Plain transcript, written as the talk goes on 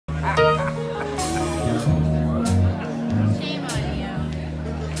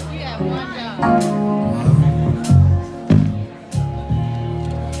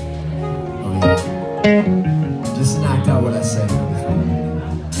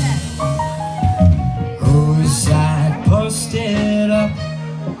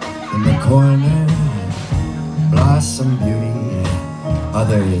corner, blossom beauty.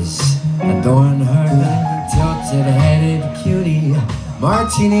 Others adorn her, tilted-headed cutie.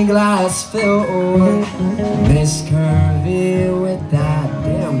 Martini glass filled, Miss Curvy with that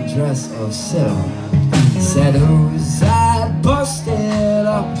damn dress of silk. Said, who's that posted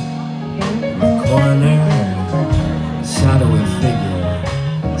up in the corner? Shadowy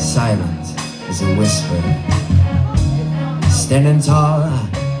figure, silent as a whisper. Standing tall,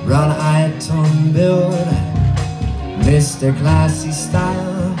 brown-eyed, tone build, Mr. Classy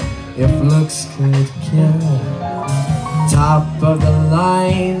style, if looks could kill. Top of the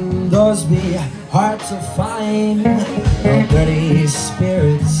line, those be hard to find. No dirty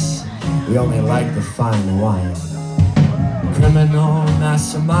spirits, we only like the fine wine. Criminal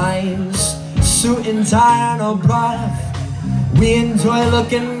masterminds, suit and tie, no bluff. We enjoy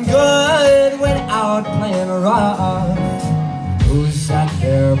looking good when out playing rough. Who's that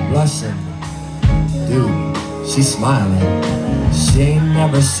there blushing? Dude, she's smiling. She ain't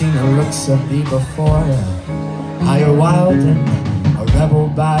never seen the looks of thee before. How you're wild and a rebel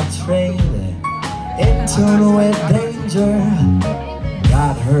by trade, in tune with danger.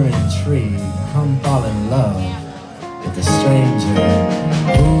 Got her intrigued, come fall in love with a stranger.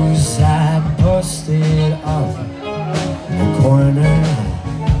 Who's that posted up in the corner?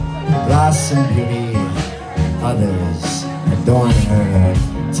 Blossom beauty, others adorn her.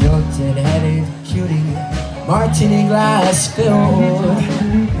 Tilted-headed cutie, martini glass filled,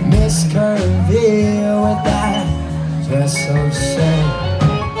 Miss Curvy with that dress of silk.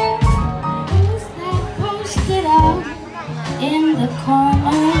 Who's that posted up in the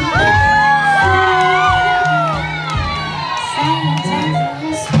corner? Silent and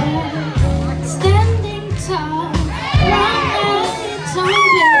whisper, standing tall, round-eyed,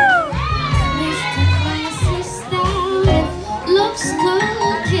 tone-built, Mr. Classy style, if looks could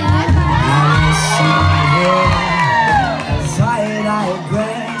kill.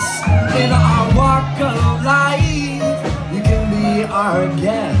 In our walk of life, you can be our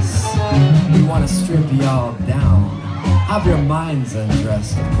guest. We want to strip y'all down, have your minds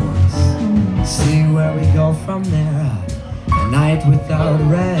undressed, of course. See where we go from there, a night without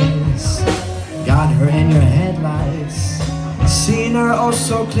rest. Got her in your headlights, seen her oh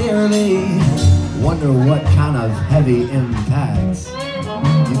so clearly. Wonder what kind of heavy impact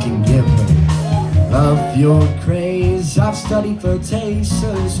you can give her. Love-fueled craze, I've studied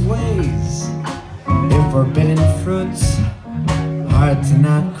flirtatious ways. If forbidden fruits, hard to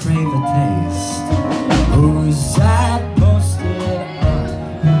not crave a taste. Who's that posted up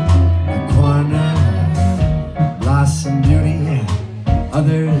in the corner? Blossom beauty,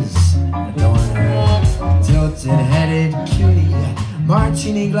 others adorn her. Tilted-headed cutie,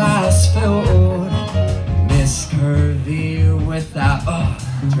 martini glass filled, Miss Curvy with that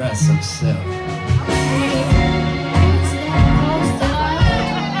dress of silk.